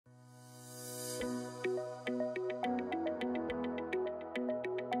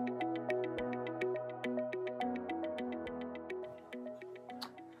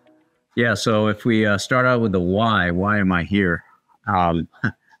Yeah. So if we start out with the why am I here? I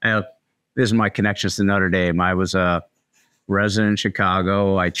have, this is my connections to Notre Dame. I was a resident in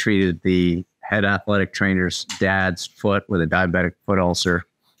Chicago. I treated the head athletic trainer's dad's foot with a diabetic foot ulcer.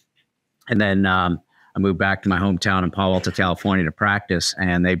 And then I moved back to my hometown in Palo Alto, California to practice.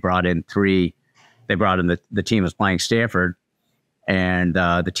 And they brought in the team was playing Stanford. And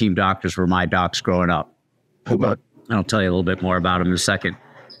the team doctors were my docs growing up. I'll tell you a little bit more about them in a second.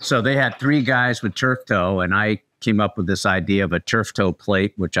 So they had 3 guys with turf toe, and I came up with this idea of a turf toe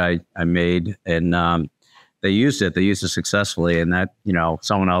plate, which I made, and they used it. They used it successfully. And that,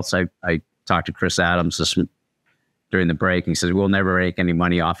 someone else, I talked to Chris Adams during the break, and he says, we'll never make any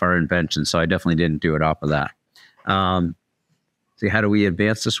money off our invention. So I definitely didn't do it off of that. See, how do we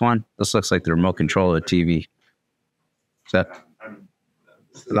advance this one? This looks like the remote control of the TV. Is that?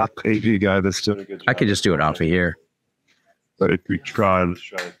 That AV guy that's doing a good job. I could just do it off of here. But if we try, let's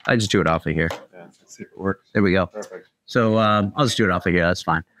try it. I just do it off of here. Yeah, let's see if it works. There we go. Perfect. So I'll just do it off of here. That's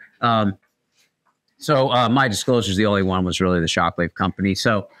fine. So my disclosure is the only one was really the Shockwave company.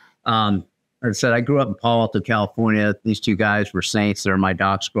 So like I said, I grew up in Palo Alto, California. These 2 guys were saints. They're my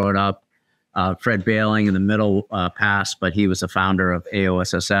docs growing up. Fred Bailing in the middle passed, but he was the founder of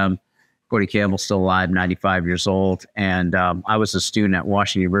AOSSM. Gordy Campbell's still alive, 95 years old. And I was a student at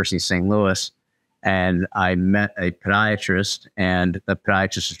Washington University, St. Louis. And I met a podiatrist, and the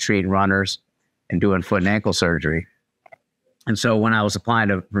podiatrist was treating runners and doing foot and ankle surgery. And so when I was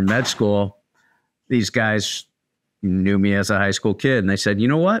applying for med school, these guys knew me as a high school kid, and they said, you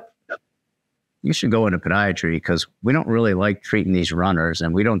know what? You should go into podiatry because we don't really like treating these runners,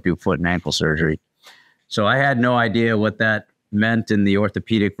 and we don't do foot and ankle surgery. So I had no idea what that meant in the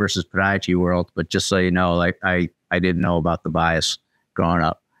orthopedic versus podiatry world, but just so you know, like I didn't know about the bias growing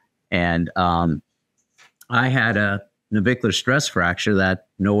up. And I had a navicular stress fracture that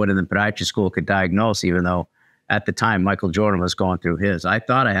no one in the podiatry school could diagnose, even though at the time Michael Jordan was going through his. I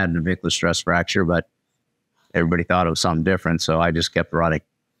thought I had a navicular stress fracture, but everybody thought it was something different, so I just kept running.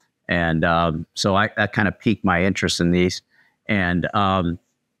 And so that kind of piqued my interest in these. And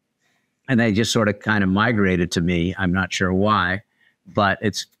they just sort of kind of migrated to me. I'm not sure why, but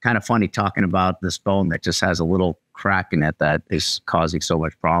it's kind of funny talking about this bone that just has a little crack in it that is causing so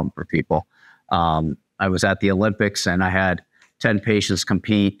much problem for people. I was at the Olympics and I had 10 patients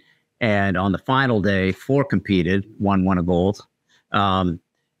compete. And on the final day, 4 competed, 1 won a gold. And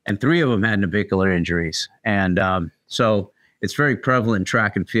 3 of them had navicular injuries. And so it's very prevalent in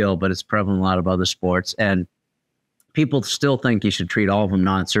track and field, but it's prevalent in a lot of other sports. And people still think you should treat all of them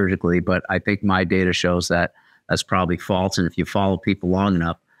non-surgically, but I think my data shows that that's probably false. And if you follow people long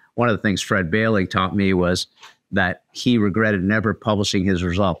enough, one of the things Fred Bailing taught me was that he regretted never publishing his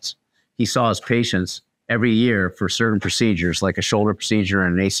results. He saw his patients every year for certain procedures, like a shoulder procedure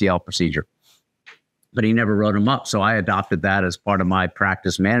and an ACL procedure, but he never wrote them up. So I adopted that as part of my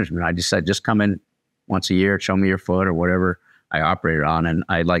practice management. I just said, just come in once a year, show me your foot or whatever I operated on. And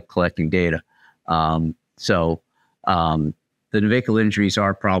I like collecting data. So the navicular injuries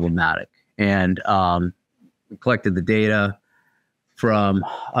are problematic. And we collected the data from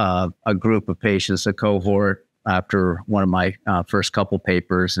a group of patients, a cohort, after one of my first couple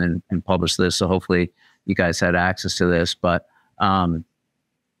papers and published this. So hopefully you guys had access to this. But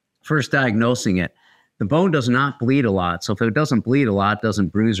first diagnosing it, the bone does not bleed a lot. So if it doesn't bleed a lot, it doesn't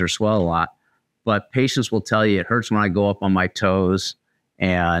bruise or swell a lot. But patients will tell you it hurts when I go up on my toes,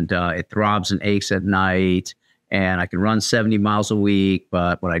 and it throbs and aches at night. And I can run 70 miles a week,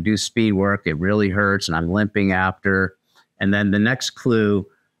 but when I do speed work, it really hurts and I'm limping after. And then the next clue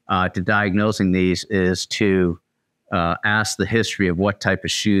to diagnosing these is to ask the history of what type of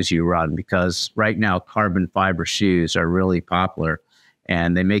shoes you run, because right now carbon fiber shoes are really popular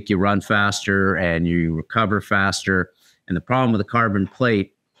and they make you run faster and you recover faster. And the problem with the carbon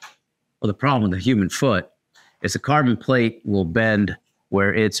plate, or the problem with the human foot, is the carbon plate will bend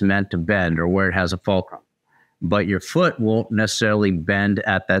where it's meant to bend or where it has a fulcrum. But your foot won't necessarily bend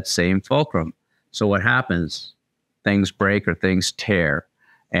at that same fulcrum. So what happens? Things break or things tear.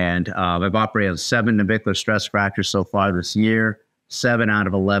 And I've operated on 7 navicular stress fractures so far this year. 7 out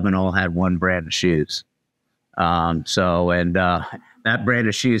of 11 all had one brand of shoes. That brand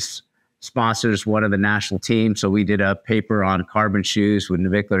of shoes sponsors one of the national teams. So we did a paper on carbon shoes with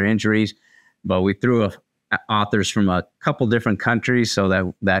navicular injuries, but we threw authors from a couple different countries so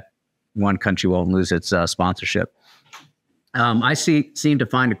that one country won't lose its sponsorship. I seem to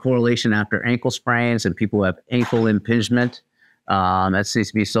find a correlation after ankle sprains and people who have ankle impingement. That seems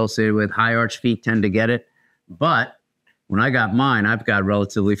to be associated with high arch feet tend to get it. But When I got mine, I've got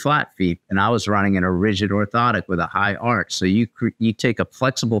relatively flat feet, and I was running in a rigid orthotic with a high arch. So you take a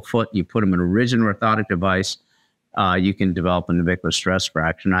flexible foot, you put them in a rigid orthotic device, you can develop a navicular stress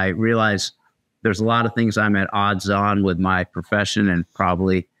fracture. And I realize there's a lot of things I'm at odds on with my profession, and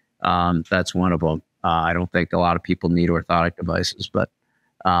probably that's one of them. I don't think a lot of people need orthotic devices, but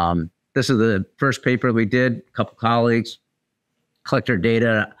this is the first paper we did, a couple colleagues, collect our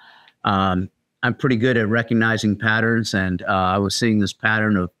data. I'm pretty good at recognizing patterns, and I was seeing this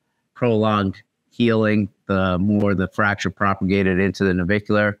pattern of prolonged healing the more the fracture propagated into the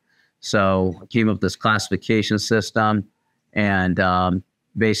navicular. So I came up with this classification system, and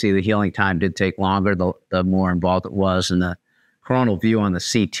basically the healing time did take longer the more involved it was. And the coronal view on the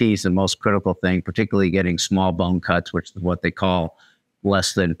CT is the most critical thing, particularly getting small bone cuts, which is what they call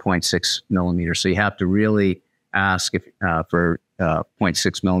less than 0.6 millimeters. So you have to really ask for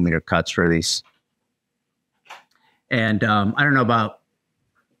 0.6 millimeter cuts for these. And I don't know about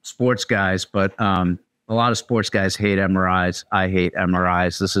sports guys, but a lot of sports guys hate MRIs. I hate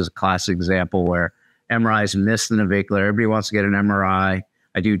MRIs. This is a classic example where MRIs miss the navicular. Everybody wants to get an MRI.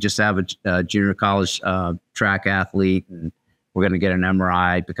 I do just have a junior college track athlete, and we're going to get an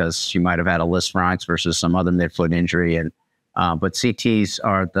MRI because she might have had a Lisfranc versus some other midfoot injury. And but CTs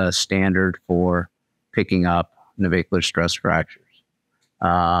are the standard for picking up navicular stress fractures.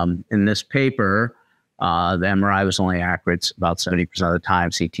 In this paper, the MRI was only accurate about 70% of the time.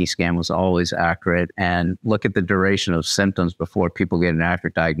 CT scan was always accurate. And look at the duration of symptoms before people get an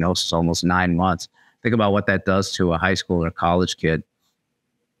accurate diagnosis, almost 9 months. Think about what that does to a high school or college kid.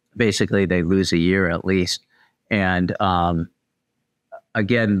 Basically, they lose a year at least. And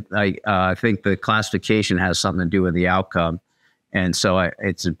again, I think the classification has something to do with the outcome. And so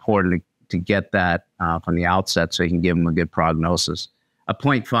it's important to get that from the outset so you can give them a good prognosis. A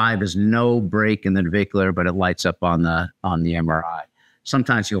 0.5 is no break in the navicular, but it lights up on the MRI.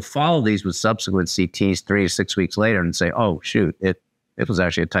 Sometimes you'll follow these with subsequent CTs 3 to 6 weeks later and say, oh, shoot, it was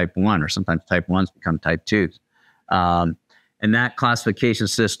actually a type 1, or sometimes type 1s become type 2s. And that classification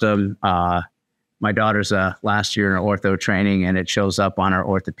system, my daughter's last year in ortho training, and it shows up on our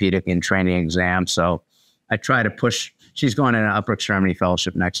orthopedic and training exam. So I try to push. She's going in an upper extremity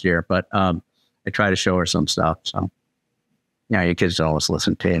fellowship next year, but I try to show her some stuff. So, yeah, your kids don't always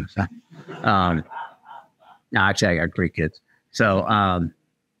listen to you. So. No, actually, I got 3 kids. So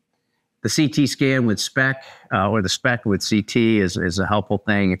the CT scan with SPEC or the SPEC with CT is a helpful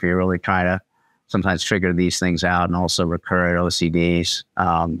thing if you're really trying to sometimes figure these things out, and also recurrent OCDs.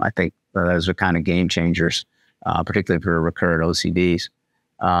 I think those are kind of game changers, particularly for recurrent OCDs.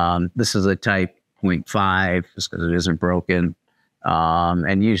 This is a type 0.5 just because it isn't broken.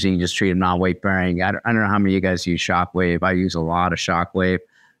 And usually you just treat them non-weight bearing. I don't know how many of you guys use shockwave. I use a lot of shockwave.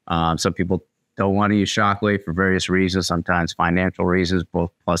 Some people don't want to use shockwave for various reasons, sometimes financial reasons,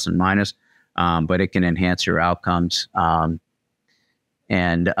 both plus and minus, but it can enhance your outcomes.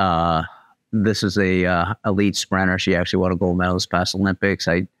 This is a elite sprinter. She actually won a gold medal this past Olympics.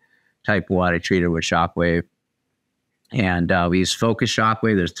 Type 1, I treat her with shockwave. And we use focus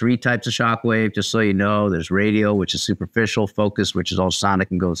shockwave. There's 3 types of shockwave, just so you know. There's radial, which is superficial, focus, which is ultrasonic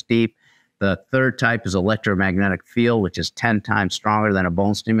and goes deep. The 3rd type is electromagnetic field, which is 10 times stronger than a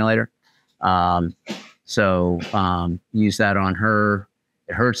bone stimulator. So use that on her.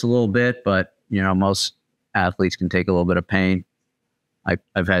 It hurts a little bit, but most athletes can take a little bit of pain.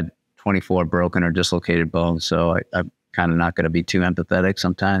 I've had 24 broken or dislocated bones, so I'm kind of not going to be too empathetic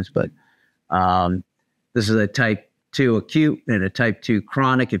sometimes. But this is a type 2 acute and a type 2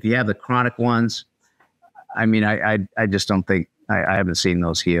 chronic. If you have the chronic ones, I mean, I just don't think, I haven't seen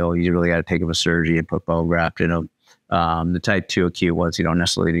those heal. You really got to take them a surgery and put bone graft in them. The type 2 acute ones, you don't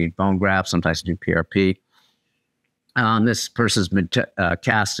necessarily need bone graft. Sometimes you do PRP. This person's been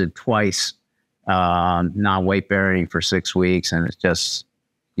casted twice, non-weight bearing for 6 weeks. And it's just,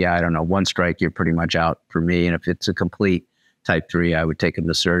 I don't know, 1 strike, you're pretty much out for me. And if it's a complete type 3, I would take them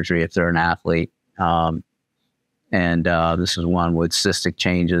to surgery if they're an athlete. This is one with cystic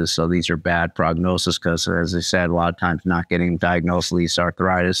changes. So these are bad prognosis because, as I said, a lot of times not getting diagnosed leads to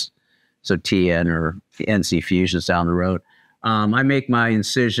arthritis. So TN or NC fusions down the road. I make my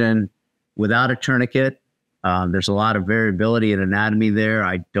incision without a tourniquet. There's a lot of variability in anatomy there.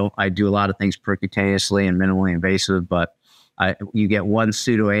 I do a lot of things percutaneously and minimally invasive, but you get 1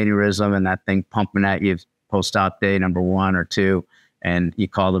 pseudoaneurysm and that thing pumping at you post-op day number 1 or 2, and you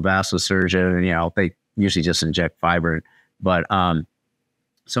call the vascular surgeon, and they usually just inject fiber. But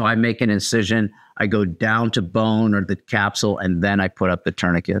so I make an incision, I go down to bone or the capsule, and then I put up the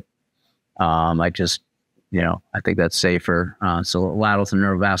tourniquet. I just I think that's safer. So lateral to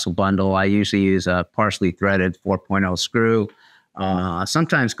neurovascular bundle, I usually use a partially threaded 4.0 screw.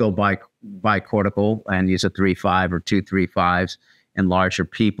 Sometimes go bicortical and use a 3.5 or 2 3.5s in larger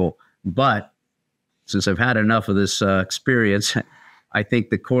people. But since I've had enough of this experience, I think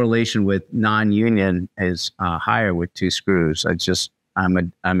the correlation with non-union is higher with 2 screws. I'm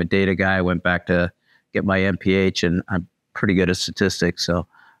a data guy. I went back to get my MPH, and I'm pretty good at statistics. So,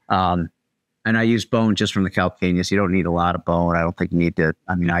 and I use bone just from the calcaneus. You don't need a lot of bone. I don't think you need to.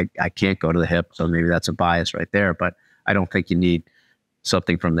 I mean, I can't go to the hip, so maybe that's a bias right there. But I don't think you need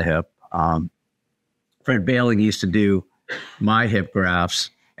something from the hip. Fred Bailing used to do my hip grafts,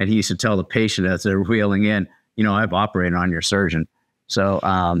 and he used to tell the patient as they're wheeling in, I've operated on your surgeon. So,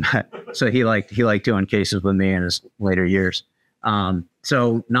 so he liked doing cases with me in his later years.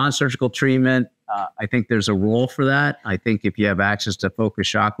 So non-surgical treatment, I think there's a role for that. I think if you have access to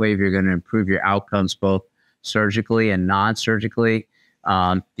focused shockwave, you're going to improve your outcomes both surgically and non-surgically.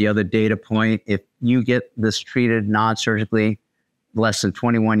 The other data point, if you get this treated non-surgically less than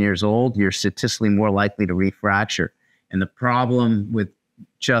 21 years old, you're statistically more likely to refracture. And the problem with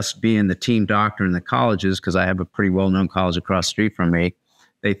just being the team doctor in the colleges, because I have a pretty well-known college across the street from me,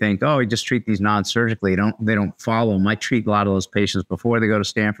 they think, we just treat these non-surgically. They don't follow them. I treat a lot of those patients before they go to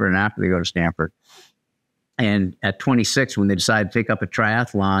Stanford and after they go to Stanford. And at 26, when they decide to take up a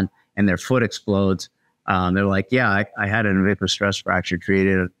triathlon and their foot explodes, they're like, I had a navicular stress fracture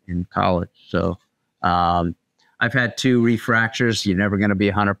treated in college. So I've had 2 refractures. You're never going to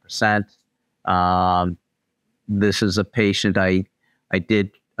be 100%. This is a patient I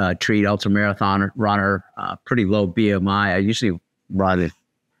did treat, ultramarathon runner, pretty low BMI. I usually run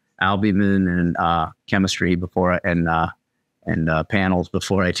albumin and chemistry before and panels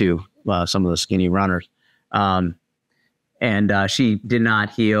before I do some of the skinny runners. And she did not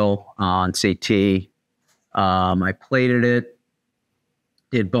heal on CT. I plated it,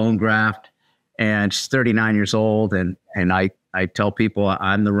 did bone graft, and she's 39 years old. And I tell people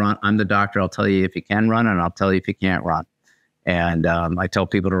I'm the doctor. I'll tell you if you can run, and I'll tell you if you can't run. And I tell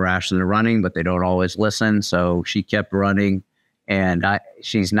people to ration their running, but they don't always listen. So she kept running. And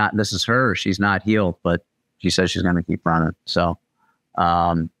she's not healed, but she says she's going to keep running. So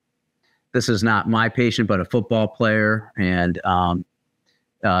this is not my patient, but a football player, and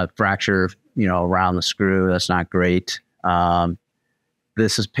fracture, around the screw. That's not great.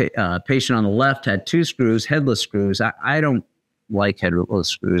 This is patient on the left had 2 screws, headless screws. I don't like headless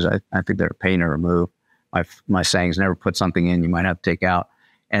screws. I think they're a pain to remove. My sayings, never put something in you might have to take out.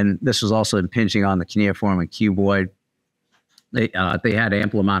 And this was also impinging on the cuneiform and cuboid. They had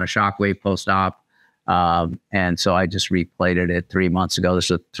ample amount of shockwave post-op, and so I just replated it 3 months ago.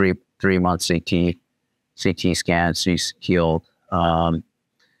 This is a three-month CT scan. She's healed.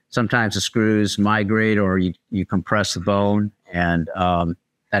 Sometimes the screws migrate, or you compress the bone, and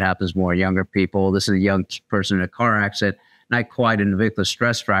that happens more in younger people. This is a young person in a car accident, not quite a navicular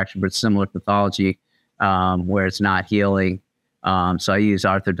stress fracture, but similar pathology where it's not healing. So I use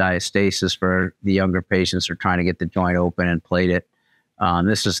arthrodiastasis for the younger patients who are trying to get the joint open and plate it.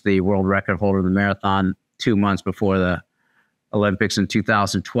 This is the world record holder of the marathon 2 months before the Olympics in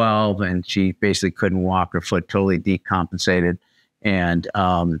 2012, and she basically couldn't walk. Her foot totally decompensated, and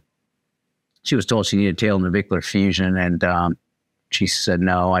she was told she needed tail navicular fusion, and she said,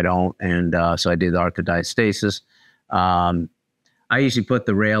 no, I don't. And so I did the arthrodiastasis. I usually put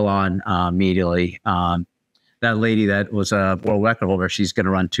the rail on immediately. That lady that was a world record holder, she's going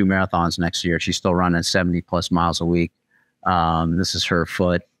to run 2 marathons next year. She's still running 70 plus miles a week. This is her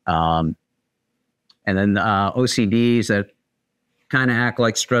foot. And then OCDs that kind of act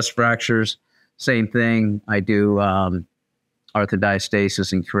like stress fractures, same thing. I do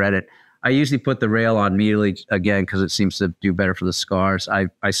arthrodiastasis and credit. I usually put the rail on immediately again because it seems to do better for the scars.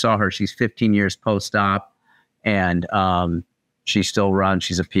 I saw her, she's 15 years post-op, and she still runs.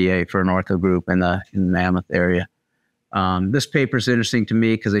 She's a PA for an ortho group in the Mammoth area. This paper is interesting to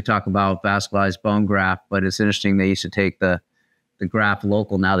me because they talk about vascularized bone graft, but it's interesting. They used to take the graft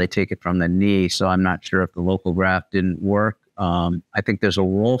local. Now they take it from the knee. So I'm not sure if the local graft didn't work. I think there's a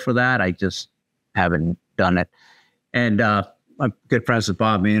role for that. I just haven't done it. And I'm good friends with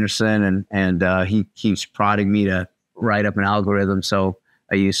Bob Anderson, and he keeps prodding me to write up an algorithm. So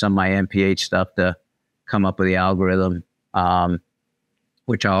I use some of my MPH stuff to come up with the algorithm,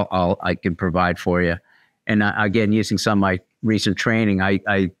 which I can provide for you. And again, using some of my recent training,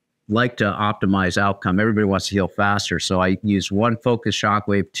 I like to optimize outcome. Everybody wants to heal faster. So I use 1 focused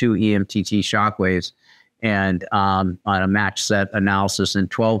shockwave, 2 EMTT shockwaves, and on a match set analysis in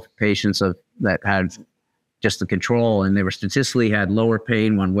 12 patients that had just the control, and they were statistically had lower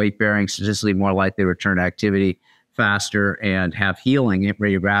pain when weight bearing, statistically more likely to return to activity faster, and have healing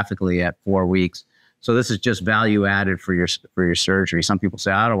radiographically at 4 weeks. So this is just value added for your surgery. Some people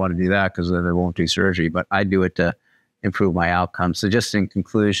say, I don't want to do that because they won't do surgery, but I do it to improve my outcomes. So just in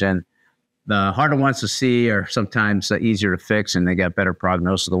conclusion, the harder ones to see are sometimes easier to fix, and they get better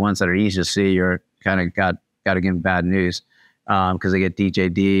prognosis. The ones that are easy to see are kind of got to give them bad news because they get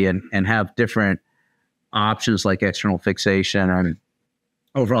DJD and have different options like external fixation. And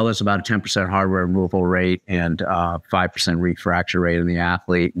overall, there's about a 10% hardware removal rate and 5% refracture rate in the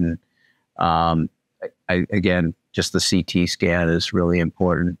athlete. And again, just the CT scan is really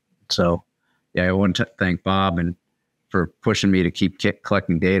important. So yeah, I want to thank Bob and for pushing me to keep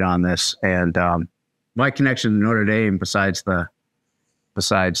collecting data on this. And my connection to Notre Dame, besides the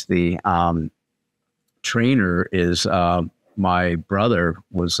trainer, is my brother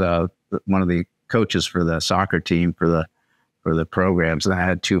was one of the coaches for the soccer team for the programs. And I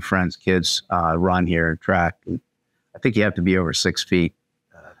had two friends' kids run here and track. And I think you have to be over 6 feet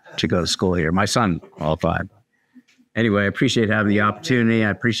to go to school here. My son qualified. Anyway, I appreciate having the opportunity. I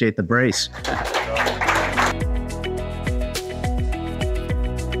appreciate the brace.